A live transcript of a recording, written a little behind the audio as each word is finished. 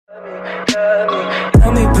love me.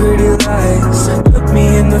 Tell me pretty lies, look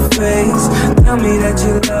me in the face. Tell me that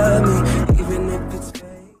you love me, even if it's fake.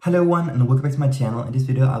 Hello everyone and welcome back to my channel. In this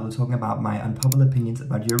video I will be talking about my unpopular opinions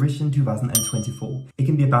about Eurovision 2024. It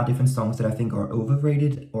can be about different songs that I think are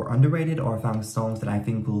overrated or underrated, or I found songs that I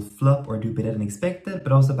think will flop or do better than expected,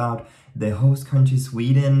 but also about the host country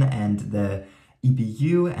Sweden and the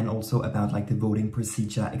EBU, and also about like the voting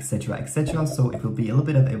procedure, etc, etc. So it will be a little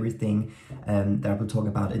bit of everything that I will talk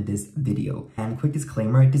about in this video. And quick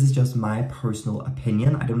disclaimer, this is just my personal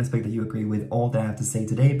opinion. I don't expect that you agree with all that I have to say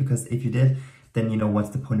today, because if you did, then you know what's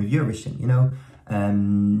the point of Eurovision, you know?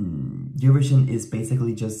 Eurovision is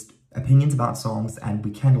basically just opinions about songs, and we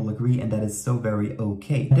can't all agree, and that is so very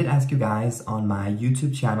okay. I did ask you guys on my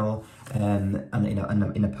YouTube channel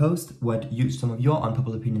in a post what some of your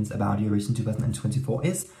unpopular opinions about Eurovision 2024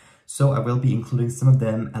 is, so I will be including some of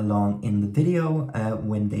them along in the video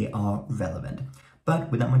when they are relevant. But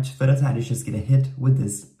without much further ado, let's just get a hit with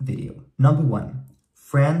this video. Number 1.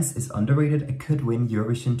 France is underrated. It could win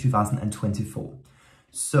Eurovision 2024.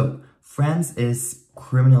 So, France is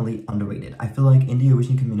criminally underrated. I feel like in the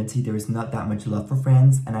Eurovision community, there is not that much love for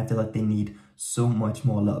France, and I feel like they need so much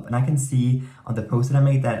more love. And I can see on the post that I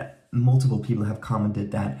made that multiple people have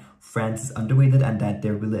commented that France is underrated and that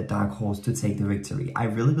they're really a dark horse to take the victory. I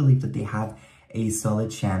really believe that they have a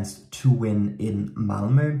solid chance to win in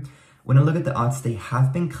Malmö. When I look at the odds, they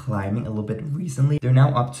have been climbing a little bit recently. They're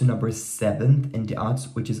now up to number 7th in the odds,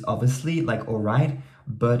 which is obviously like alright.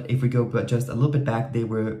 But if we go just a little bit back, they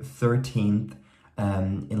were 13th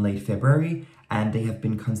in late February, and they have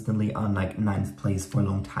been constantly on like 9th place for a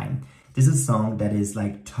long time. This is a song that is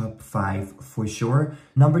like top 5 for sure.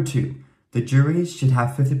 Number 2, the juries should have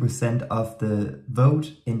 50% of the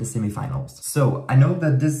vote in the semifinals. So I know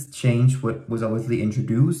that this change was obviously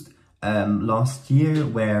introduced last year,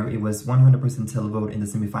 where it was 100% televote in the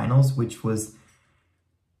semifinals, which was,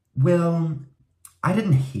 well, I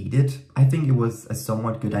didn't hate it. I think it was a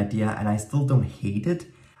somewhat good idea, and I still don't hate it.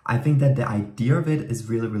 I think that the idea of it is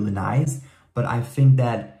really, really nice, but I think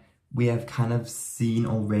that we have kind of seen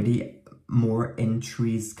already more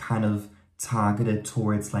entries kind of targeted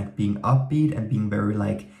towards like being upbeat and being very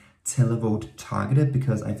like televote targeted,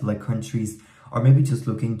 because I feel like countries are maybe just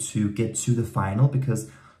looking to get to the final, because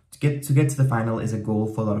to get to the final is a goal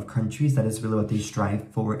for a lot of countries. That is really what they strive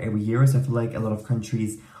for every year. So I feel like a lot of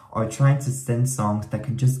countries are trying to send songs that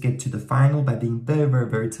can just get to the final by being very, very,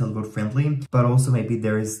 very televote friendly. But also maybe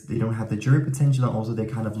they don't have the jury potential, and also they're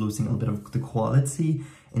kind of losing a little bit of the quality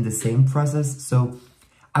in the same process. So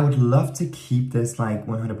I would love to keep this like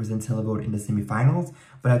 100% televote in the semifinals,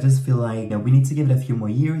 but I just feel like, you know, we need to give it a few more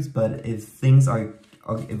years. But if things are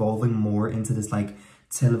evolving more into this like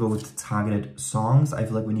televote targeted songs, I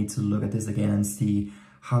feel like we need to look at this again and see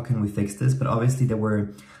how can we fix this. But obviously there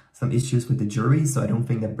were some issues with the juries, so I don't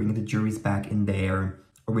think that bringing the juries back in their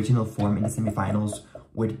original form in the semifinals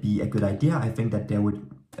would be a good idea. I think that there would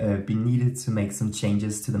be needed to make some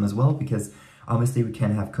changes to them as well, because obviously we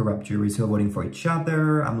can have corrupt juries who are voting for each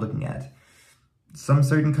other. I'm looking at some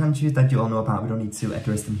certain countries that you all know about. We don't need to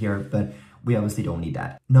address them here, but we obviously don't need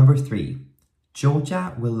that. Number 3.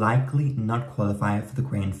 Georgia will likely not qualify for the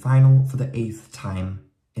grand final for the 8th time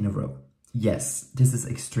in a row. Yes, this is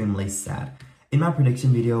extremely sad. In my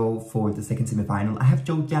prediction video for the second semifinal, I have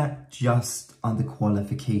Georgia just on the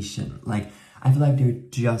qualification. Like, I feel like they're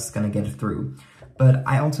just gonna get through. But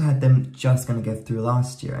I also had them just gonna get through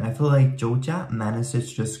last year. And I feel like Georgia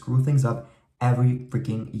manages to just screw things up every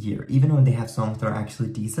freaking year. Even when they have songs that are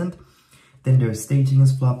actually decent, then their staging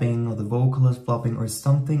is flopping, or the vocal is flopping, or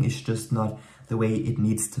something is just not the way it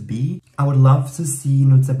needs to be. I would love to see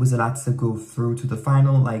Nutsa Buzelatsa go through to the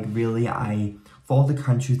final. Like, really, for all the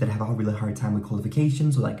countries that have a really hard time with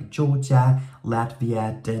qualifications, so like Georgia,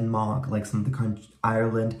 Latvia, Denmark, like some of the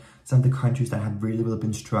Ireland, some of the countries that have really, really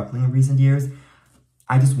been struggling in recent years,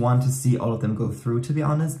 I just want to see all of them go through, to be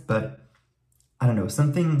honest. But I don't know,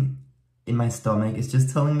 something in my stomach is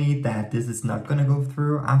just telling me that this is not gonna go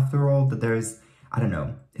through after all, that there's, I don't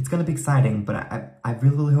know, it's gonna be exciting, but I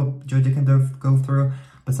really, really hope Georgia can go through,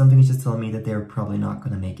 but something is just telling me that they're probably not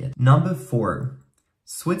gonna make it. Number 4,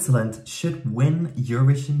 Switzerland should win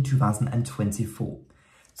Eurovision 2024.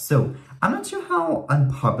 So, I'm not sure how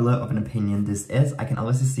unpopular of an opinion this is. I can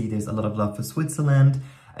obviously see there's a lot of love for Switzerland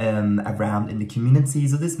around in the community,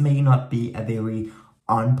 so this may not be a very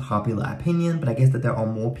unpopular opinion, but I guess that there are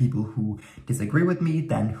more people who disagree with me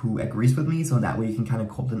than who agrees with me, so that way you can kind of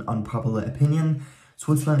call it an unpopular opinion.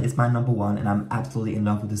 Switzerland is my number 1, and I'm absolutely in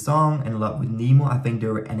love with the song, and in love with Nemo. I think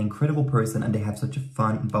they're an incredible person, and they have such a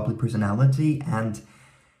fun and bubbly personality, and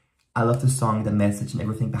I love the song, the message, and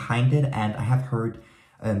everything behind it. And I have heard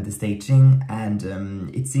the staging,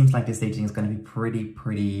 and it seems like the staging is going to be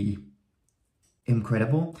pretty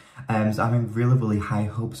incredible. So I'm having really high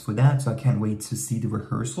hopes for that, so I can't wait to see the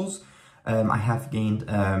rehearsals. I have gained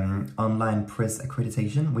online press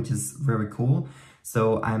accreditation, which is very cool,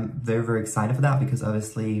 so I'm very excited for that, because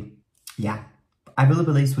obviously, yeah, I really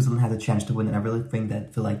believe Switzerland has a chance to win, and I really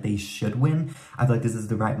feel like they should win. I feel like this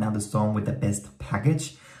is right now the song with the best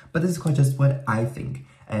package, but this is quite just what I think.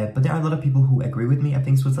 But there are a lot of people who agree with me. I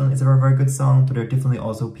think Switzerland is a very good song, but there are definitely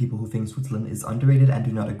also people who think Switzerland is underrated and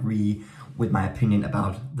do not agree with my opinion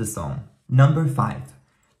about the song. Number 5.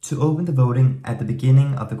 To open the voting at the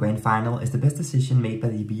beginning of the grand final is the best decision made by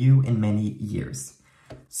the EBU in many years.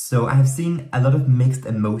 So I have seen a lot of mixed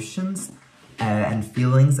emotions and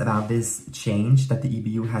feelings about this change that the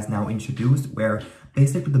EBU has now introduced, where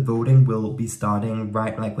basically the voting will be starting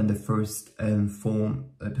right like when the first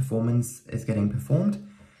performance is getting performed.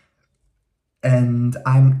 And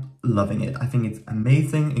I'm loving it. I think it's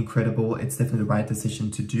amazing, incredible. It's definitely the right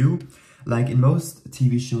decision to do. Like in most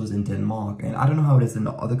TV shows in Denmark, and I don't know how it is in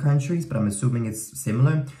other countries, but I'm assuming it's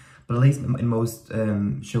similar. But at least in most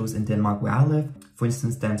shows in Denmark where I live, for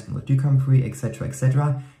instance, Dancing with Du Compris,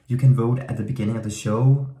 etc., you can vote at the beginning of the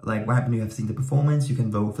show. Like right when you have seen the performance, you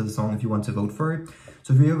can vote for the song if you want to vote for it.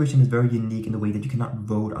 So Eurovision is very unique in the way that you cannot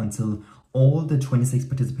vote until all the 26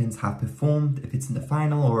 participants have performed, if it's in the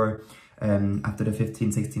final, or after the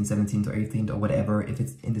 15th, 16th, 17th, or 18th, or whatever, if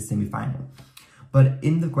it's in the semi-final. But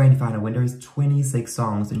in the grand final, when there's 26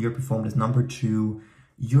 songs and you're performed as number 2,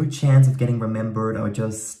 your chance of getting remembered are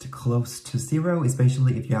just close to 0,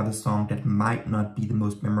 especially if you have a song that might not be the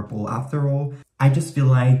most memorable after all. I just feel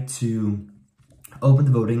like to open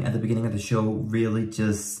the voting at the beginning of the show really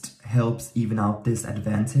just helps even out this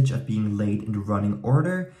advantage of being late in the running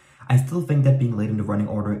order. I still think that being late in the running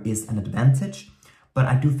order is an advantage, but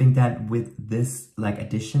I do think that with this like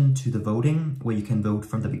addition to the voting, where you can vote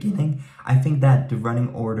from the beginning, I think that the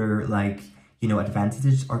running order, like, you know,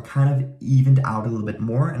 advantages are kind of evened out a little bit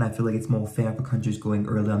more. And I feel like it's more fair for countries going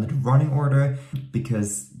early on the running order,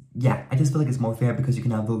 because, yeah, I just feel like it's more fair because you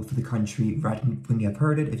can now vote for the country right when you have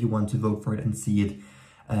heard it, if you want to vote for it and see it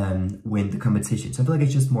win the competition. So I feel like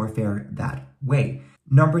it's just more fair that way.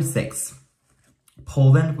 Number 6.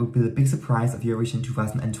 Poland will be the big surprise of Eurovision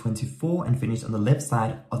 2024 and finish on the left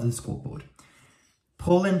side of the scoreboard.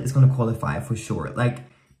 Poland is going to qualify for sure. Like,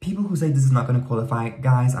 people who say this is not going to qualify,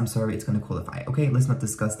 guys, I'm sorry, it's going to qualify. Okay, let's not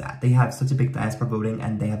discuss that. They have such a big diaspora voting,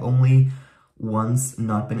 and they have only once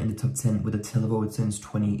not been in the top 10 with a televote since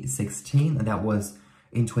 2016, and that was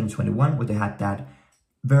in 2021, where they had that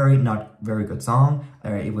not very good song.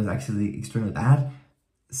 It was actually extremely bad.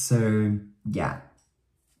 So, yeah.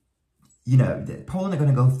 You know, Poland are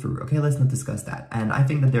going to go through, okay? Let's not discuss that. And I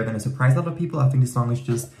think that they're going to surprise a lot of people. I think the song is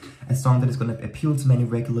just a song that is going to appeal to many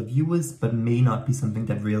regular viewers, but may not be something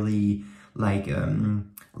that really, like,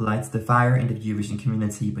 lights the fire in the Eurovision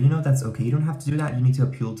community. But, you know, that's okay. You don't have to do that. You need to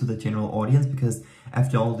appeal to the general audience, because,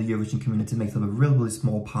 after all, the Eurovision community makes up a really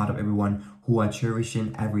small part of everyone who watch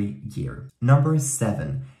Eurovision every year. Number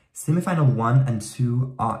 7. Semifinal 1 and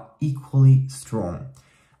 2 are equally strong.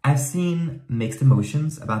 I've seen mixed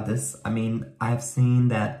emotions about this. I mean, I've seen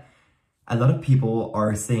that a lot of people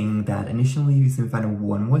are saying that initially semifinal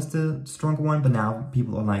 1 was the stronger one, but now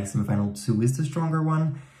people are like semifinal 2 is the stronger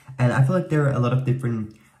one. And I feel like there are a lot of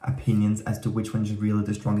different opinions as to which one is really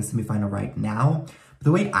the strongest semifinal right now. But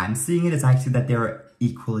the way I'm seeing it is actually that they're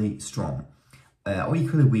equally strong, or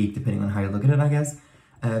equally weak, depending on how you look at it, I guess.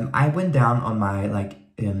 I went down on my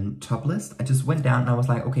top list. I just went down and I was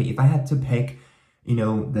like, okay, if I had to pick, you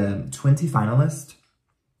know, the 20 finalists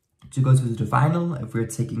to go to the final, if we're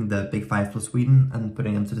taking the big 5 plus Sweden and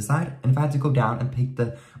putting them to the side, and if I had to go down and pick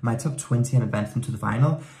my top 20 and advance them to the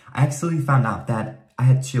final, I actually found out that I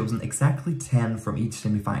had chosen exactly 10 from each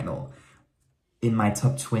semifinal in my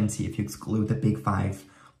top 20 if you exclude the big 5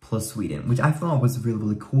 plus Sweden, which I thought was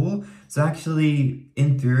really cool. So actually,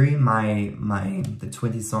 in theory, the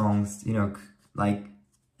 20 songs, you know, like,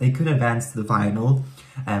 they could advance to the final.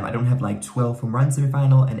 I don't have like 12 from one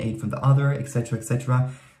semifinal and 8 from the other,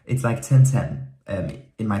 etc. It's like 10-10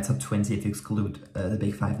 in my top 20 if you exclude the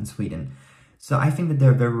big 5 in Sweden. So I think that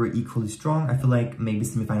they're very equally strong. I feel like maybe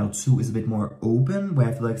semifinal 2 is a bit more open, where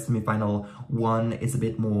I feel like semifinal 1 is a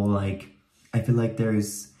bit more like, I feel like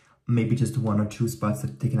there's maybe just 1 or 2 spots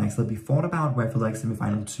that they can actually be thought about, where I feel like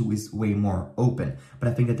semifinal 2 is way more open. But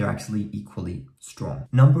I think that they're actually equally strong.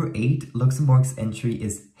 Number 8, Luxembourg's entry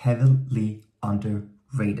is heavily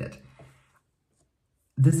underrated.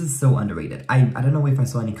 This is so underrated. I don't know if I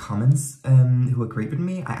saw any comments who agreed with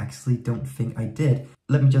me. I actually don't think I did.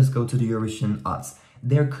 Let me just go to the Eurovision odds.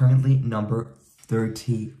 They're currently number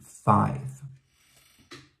 35.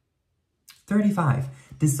 35.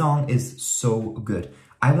 This song is so good.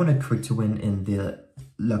 I wanted Crick to win in the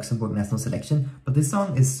Luxembourg national selection, but this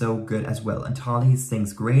song is so good as well. And Tali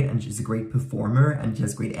sings great, and she's a great performer, and she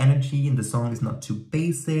has great energy, and the song is not too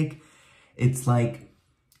basic. It's like,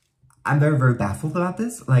 I'm very, very baffled about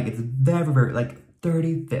this. Like, it's very, very, like,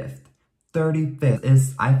 35th. 35th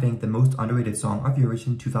is, I think, the most underrated song of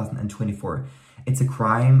Eurovision 2024. It's a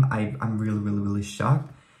crime. I'm really, really, really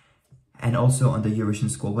shocked. And also on the Eurovision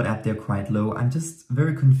scoreboard app, they're quite low. I'm just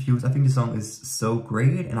very confused. I think the song is so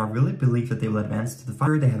great, and I really believe that they will advance to the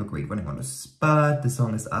final. They have a great running on the spot. The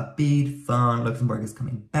song is upbeat, fun. Luxembourg is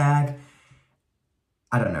coming back.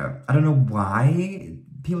 I don't know. I don't know why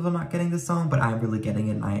people are not getting this song, but I'm really getting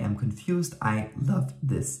it, and I am confused. I love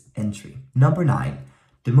this entry. Number 9.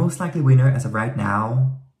 The most likely winner as of right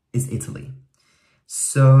now is Italy.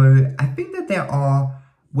 So I think that there are...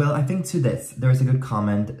 Well, I think to this, there's a good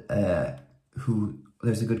comment that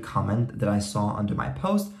I saw under my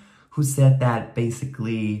post who said that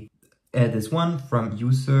basically this one from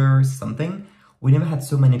user something, we never had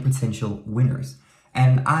so many potential winners.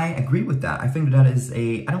 And I agree with that. I think that is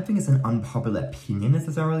I don't think it's an unpopular opinion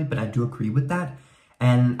necessarily, but I do agree with that.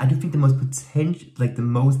 And I do think the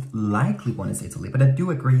most likely one is Italy. But I do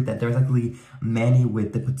agree that there's actually many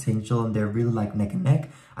with the potential, and they're really like neck and neck.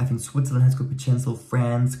 I think Switzerland has good potential,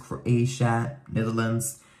 France, Croatia,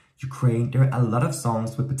 Netherlands, Ukraine. There are a lot of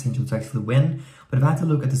songs with potential to actually win. But if I had to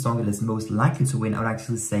look at the song that is most likely to win, I would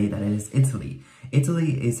actually say that it is Italy.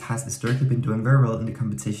 Italy has historically been doing very well in the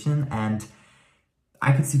competition, and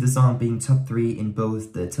I could see the song being top 3 in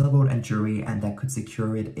both the televote and jury, and that could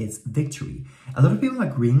secure it its victory. A lot of people are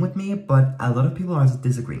agreeing with me, but a lot of people are also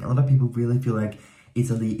disagreeing. A lot of people really feel like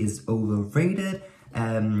Italy is overrated,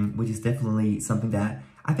 which is definitely something that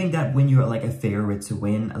I think that when you're like a favorite to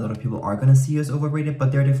win, a lot of people are going to see as overrated,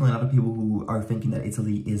 but there are definitely a lot of people who are thinking that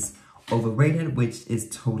Italy is overrated, which is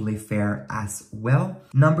totally fair as well.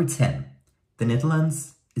 Number 10, the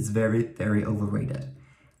Netherlands is very, very overrated.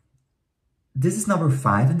 This is number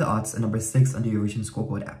 5 in the odds and number 6 on the Eurovision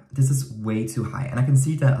scoreboard app. This is way too high, and I can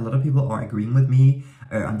see that a lot of people are agreeing with me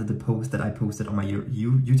under the post that I posted on my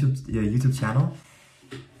YouTube channel.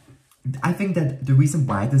 I think that the reason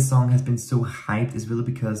why this song has been so hyped is really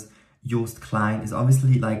because Joost Klein is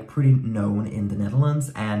obviously like pretty known in the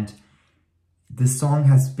Netherlands, and this song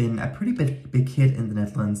has been a pretty big hit in the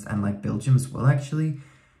Netherlands and like Belgium as well actually,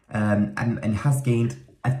 and has gained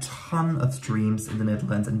a ton of streams in the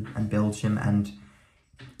Netherlands and Belgium, and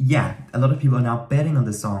yeah, a lot of people are now betting on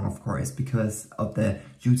the song, of course, because of the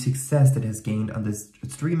huge success that it has gained on this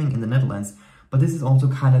streaming in the Netherlands. But this is also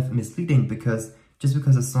kind of misleading, because just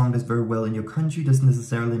because a song does very well in your country doesn't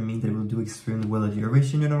necessarily mean that it will do extremely well at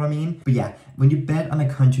Eurovision, you know what I mean? But yeah, when you bet on a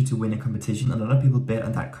country to win a competition, a lot of people bet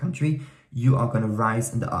on that country, you are gonna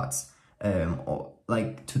rise in the odds, or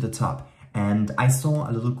like to the top. And I saw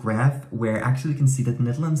a little graph where actually you can see that the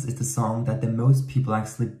Netherlands is the song that the most people are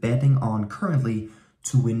actually betting on currently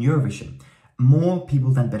to win Eurovision. More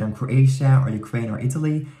people than bet on Croatia or Ukraine or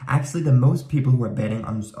Italy. Actually, the most people who are betting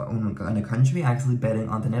on a country are actually betting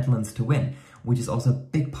on the Netherlands to win, which is also a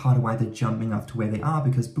big part of why they're jumping up to where they are,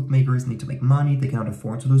 because bookmakers need to make money. They cannot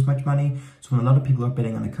afford to lose much money. So when a lot of people are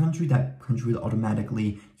betting on a country, that country will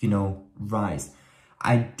automatically, you know, rise.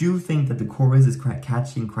 I do think that the chorus is quite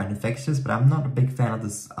catchy and quite infectious, but I'm not a big fan of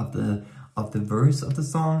this of the verse of the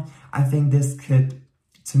song. I think this could,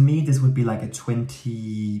 to me, this would be like a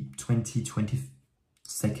 20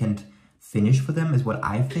 second finish for them is what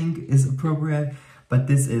I think is appropriate, but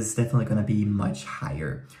this is definitely going to be much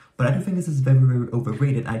higher. But I do think this is very, very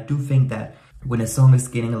overrated. I do think that when a song is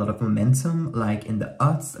gaining a lot of momentum, like in the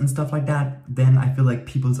odds and stuff like that, then I feel like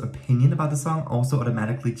people's opinion about the song also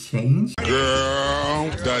automatically change.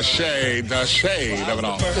 Girl, the shade of it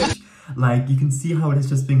all. Like, you can see how it has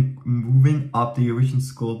just been moving up the Eurovision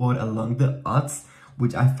scoreboard along the odds,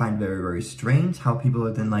 which I find very, very strange, how people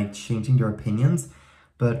are then like changing their opinions.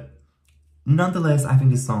 But nonetheless, I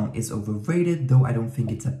think this song is overrated, though I don't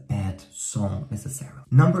think it's a bad song necessarily.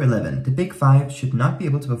 Number 11, the Big Five should not be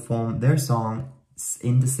able to perform their song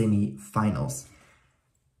in the semi-finals.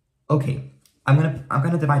 Okay, I'm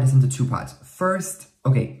gonna divide this into 2 parts. First,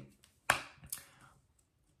 okay,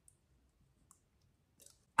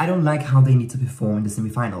 I don't like how they need to perform in the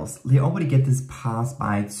semi-finals. They already get this pass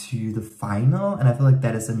by to the final, and I feel like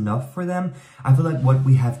that is enough for them. I feel like what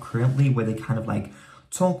we have currently, where they kind of like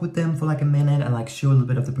talk with them for like a minute and like show a little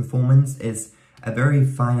bit of the performance, is a very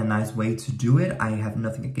fine and nice way to do it. I have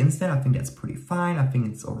nothing against it. I think that's pretty fine. I think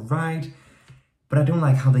it's alright. But I don't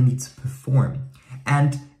like how they need to perform.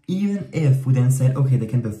 And even if we then said, okay, they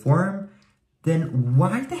can perform, then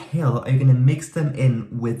why the hell are you gonna mix them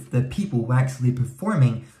in with the people who are actually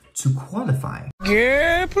performing to qualify?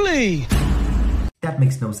 Yeah, please. That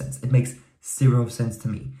makes no sense. It makes zero sense to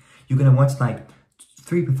me. You're gonna watch like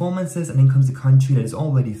 3 performances and then comes a country that is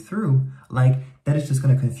already through. Like, that is just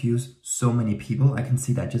gonna confuse so many people. I can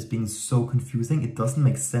see that just being so confusing. It doesn't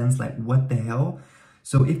make sense, like what the hell?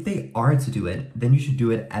 So if they are to do it, then you should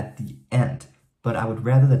do it at the end. But I would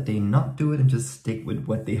rather that they not do it and just stick with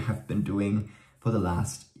what they have been doing for the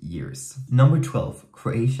last years. Number 12,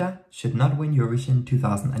 Croatia should not win Eurovision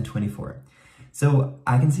 2024. So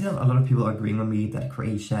I can see that a lot of people are agreeing with me that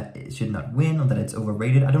Croatia should not win or that it's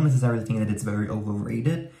overrated. I don't necessarily think that it's very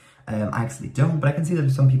overrated. I actually don't, but I can see that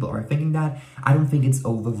some people are thinking that. I don't think it's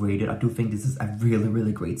overrated. I do think this is a really,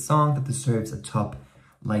 really great song that deserves a top,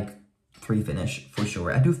 like, 3 finish for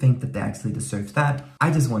sure. I do think that they actually deserve that.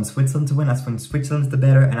 I just want Switzerland to win. I think Switzerland's the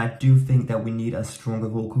better, and I do think that we need a stronger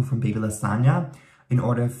vocal from Baby Lasagna in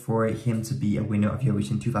order for him to be a winner of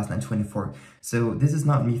Eurovision 2024. So this is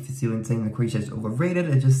not me saying that Croatia is overrated.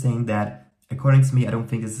 It's just saying that, according to me, I don't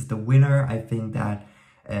think this is the winner. I think that,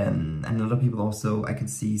 and a lot of people also, I can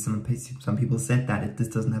see some people said that this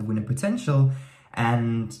doesn't have winner potential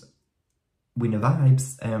and winner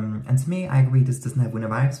vibes. And to me, I agree this doesn't have winner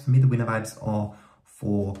vibes. For me, the winner vibes are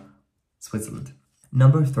for Switzerland.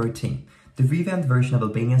 Number 13. The revamped version of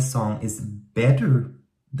Albania's song is better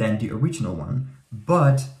than the original one,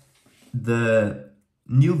 but the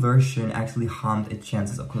new version actually harmed its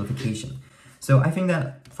chances of qualification. So I think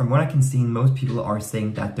that from what I can see, most people are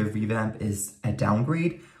saying that the revamp is a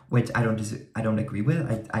downgrade, which I don't agree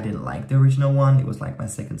with. I didn't like the original one. It was like my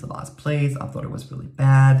second to last place. I thought it was really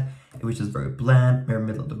bad. It was just very bland, very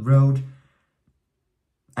middle of the road.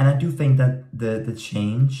 And I do think that the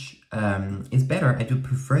change is better. I do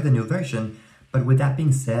prefer the new version. But with that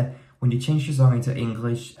being said, when you change your song into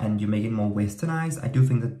English and you make it more westernized, I do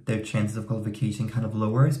think that their chances of qualification kind of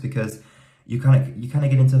lowers, because you kind of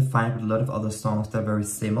get into a fight with a lot of other songs that are very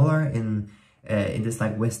similar in this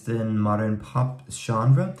like Western modern pop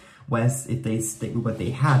genre. Whereas if they stick with what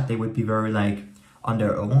they had, they would be very like on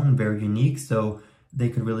their own, very unique. So they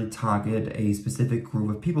could really target a specific group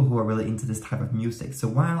of people who are really into this type of music. So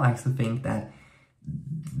while I actually think that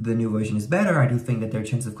the new version is better, I do think that their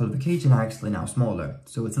chances of qualification are actually now smaller.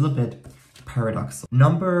 So it's a little bit paradoxical.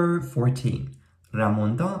 Number 14.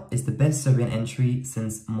 Ramonda is the best Serbian entry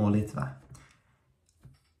since Molitva.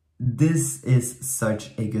 This is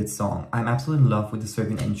such a good song. I'm absolutely in love with the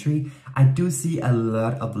Serbian entry. I do see a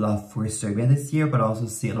lot of love for Serbia this year, but I also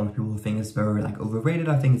see a lot of people who think it's very like overrated.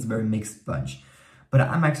 I think it's a very mixed bunch. But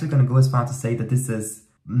I'm actually going to go as far to say that this is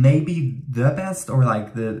maybe the best, or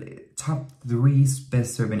like the top 3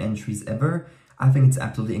 best Serbian entries ever. I think it's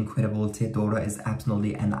absolutely incredible. Teodora is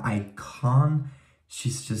absolutely an icon.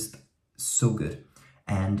 She's just so good.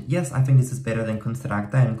 And yes, I think this is better than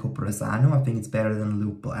Constracta and Coprosano. I think it's better than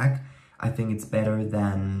Luke Black. I think it's better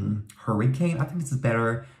than Hurricane. I think this is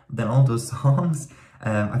better than all those songs.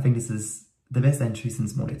 I think this is the best entry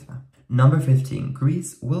since Molitva. Number 15.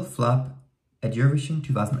 Greece will flop at Eurovision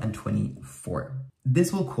 2024.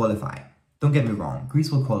 This will qualify. Don't get me wrong.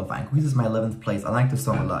 Greece will qualify. Greece is my 11th place. I like the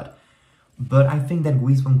song a lot. But I think that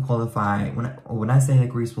Greece won't qualify. When I say that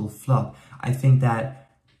Greece will flop, I think that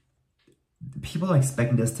people are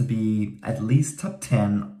expecting this to be at least top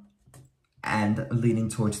 10 and leaning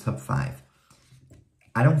towards top 5.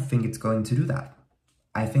 I don't think it's going to do that.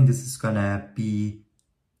 I think this is gonna be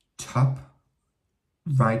top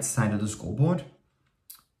right side of the scoreboard,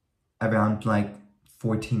 around like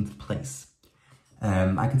 14th place.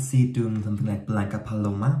 I could see it doing something like Blanca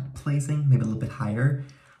Paloma placing, maybe a little bit higher.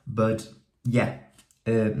 But yeah,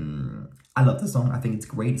 I love the song. I think it's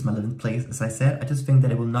great. It's my 11th place, as I said. I just think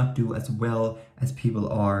that it will not do as well as people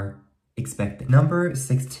are expecting. Number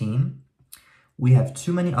 16. We have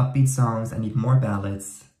too many upbeat songs and need more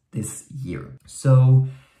ballads this year. So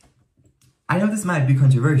I know this might be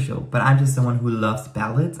controversial, but I'm just someone who loves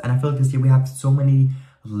ballads. And I feel like this year we have so many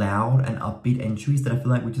loud and upbeat entries that I feel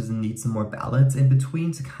like we just need some more ballads in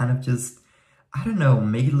between to kind of just, I don't know,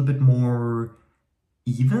 make it a little bit more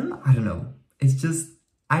even. I don't know. It's just,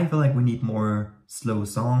 I feel like we need more slow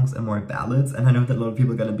songs and more ballads. And I know that a lot of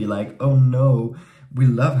people are gonna be like, oh no, we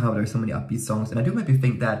love how there's so many upbeat songs. And I do maybe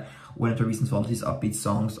think that one of the reasons for all these upbeat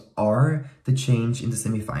songs are the change in the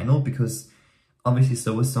semi-final, because obviously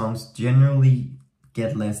slower songs generally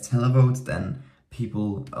get less televotes than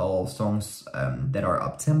people or songs that are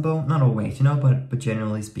up-tempo. Not always, you know, but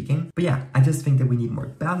generally speaking. But yeah, I just think that we need more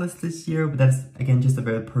ballads this year, but that's, again, just a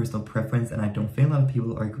very personal preference, and I don't think a lot of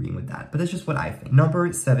people are agreeing with that. But that's just what I think.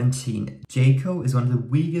 Number 17. Jayco is one of the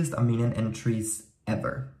weakest Armenian entries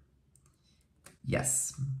ever.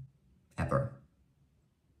 Yes, ever.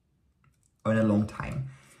 Or in a long time.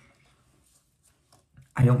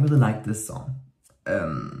 I don't really like this song.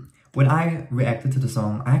 When I reacted to the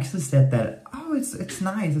song, I actually said that, oh, it's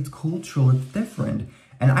nice, it's cultural, it's different.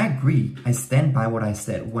 And I agree, I stand by what I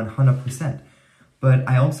said 100%. But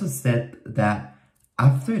I also said that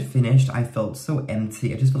after it finished, I felt so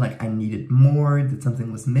empty. I just felt like I needed more, that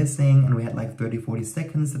something was missing, and we had like 30-40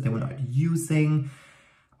 seconds that they were not using.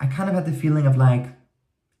 I kind of had the feeling of like,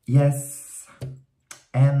 yes,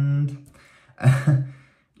 and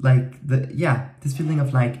like this feeling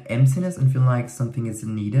of like emptiness and feeling like something is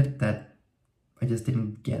needed that I just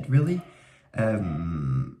didn't get really.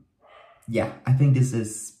 Yeah, I think this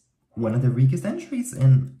is one of the weakest entries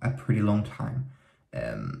in a pretty long time.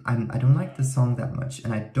 I don't like the song that much,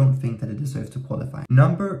 and I don't think that it deserves to qualify.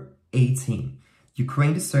 Number 18.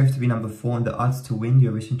 Ukraine deserves to be number 4 in the odds to win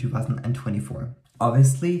Eurovision 2024.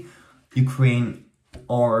 Obviously, Ukraine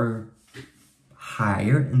are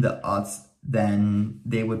higher in the odds than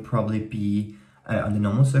they would probably be under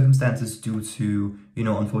normal circumstances due to, you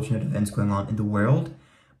know, unfortunate events going on in the world.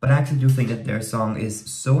 But I actually do think that their song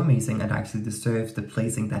is so amazing and actually deserves the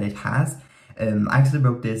placing that it has. I actually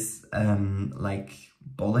wrote this like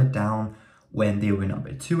bullet down when they were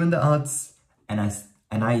number 2 in the odds, and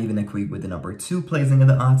I even agreed with the number 2 placing in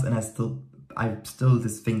the odds, and I still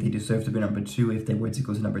just think they deserve to be number 2 if they were to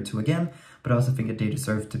go to number 2 again. But I also think that they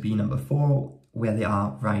deserve to be number 4 where they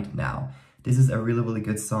are right now. This is a really, really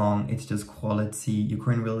good song. It's just quality.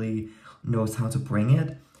 Ukraine really knows how to bring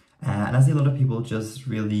it. And I see a lot of people just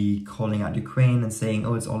really calling out Ukraine and saying,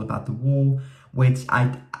 oh, it's all about the war, which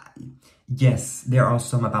yes, there are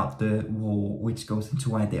some about the war which goes into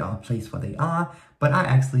why they are placed where they are, but I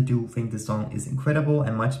actually do think the song is incredible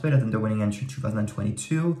and much better than the winning entry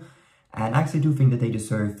 2022. And I actually do think that they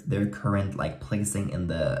deserve their current like placing in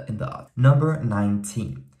the odds. Number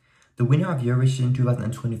 19. The winner of Eurovision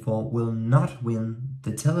 2024 will not win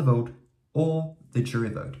the televote or the jury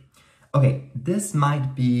vote. Okay, this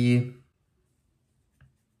might be,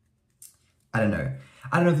 I don't know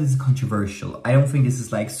if this is controversial. I don't think this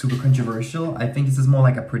is like super controversial. I think this is more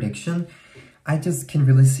like a prediction. I just can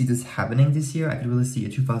really see this happening this year. I could really see a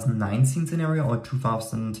 2019 scenario or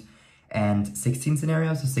 2016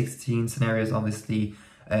 scenario. So 16 scenarios, obviously,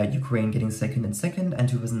 Ukraine getting second, and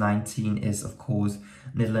 2019 is, of course,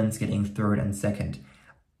 Netherlands getting 3rd and 2nd.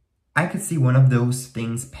 I could see one of those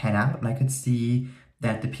things pan out, and I could see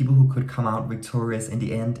that the people who could come out victorious in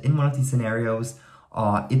the end in one of these scenarios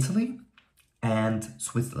are Italy and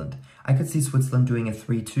Switzerland. I could see Switzerland doing a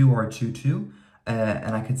 3-2 or a 2-2,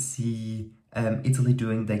 and I could see Italy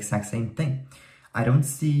doing the exact same thing. I don't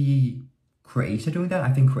see Croatia doing that.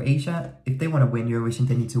 I think Croatia, if they want to win Eurovision,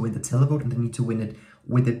 they need to win the televote, and they need to win it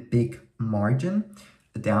with a big margin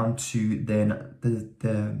down to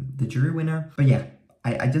the jury winner. But yeah,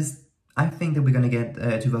 I think that we're gonna get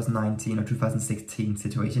a 2019 or 2016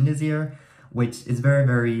 situation this year, which is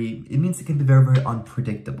it means it can be very, very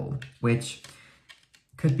unpredictable, which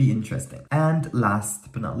could be interesting. And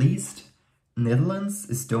last but not least, Netherlands,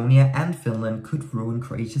 Estonia and Finland could ruin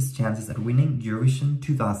Croatia's chances at winning Eurovision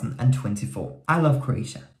 2024. I love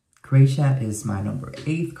Croatia. Croatia is my number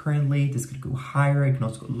 8 currently. This could go higher, it can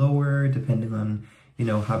also go lower, depending on, you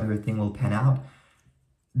know, how everything will pan out.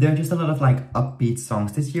 There are just a lot of like upbeat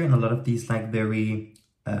songs this year, and a lot of these like very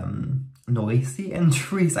noisy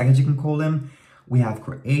entries, I guess you can call them. We have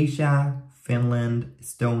Croatia, Finland,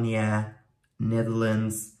 Estonia,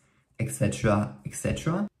 Netherlands, etc,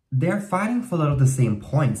 etc. They're fighting for a lot of the same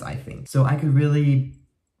points, I think. So I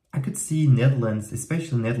could see Netherlands,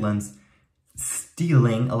 especially Netherlands,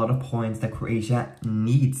 stealing a lot of points that Croatia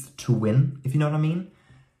needs to win, if you know what I mean.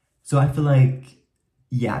 So I feel like,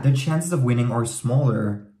 yeah, their chances of winning are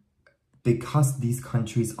smaller because these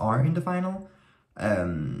countries are in the final,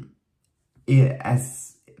 as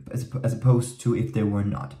opposed to if they were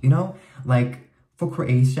not, you know? Like, for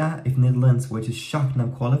Croatia, if Netherlands were to shock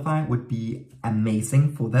them qualify, would be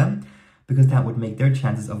amazing for them, because that would make their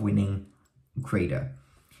chances of winning greater.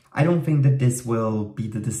 I don't think that this will be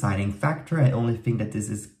the deciding factor. I only think that this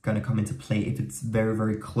is going to come into play if it's very,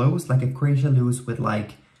 very close. Like if Croatia lose with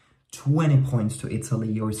like 20 points to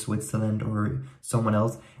Italy or Switzerland or someone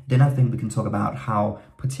else, then I think we can talk about how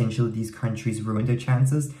potentially these countries ruin their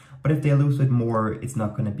chances. But if they lose with more, it's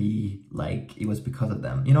not going to be like it was because of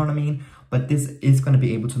them. You know what I mean? But this is going to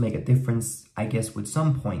be able to make a difference, I guess, with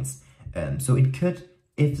some points. So it could,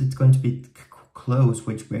 if it's going to be close,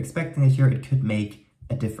 which we're expecting this year, it could make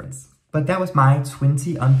a difference. But that was my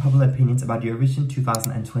 20 unpopular opinions about Eurovision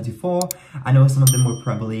 2024. I know some of them were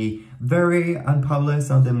probably very unpopular,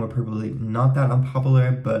 some of them were probably not that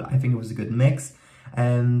unpopular, but I think it was a good mix.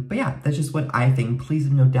 But yeah, that's just what I think. Please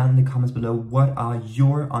note down in the comments below what are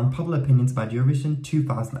your unpopular opinions about Eurovision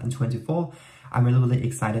 2024. I'm really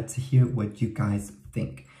excited to hear what you guys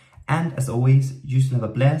think. And as always, you should have a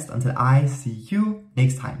blast until I see you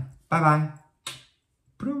next time. Bye bye.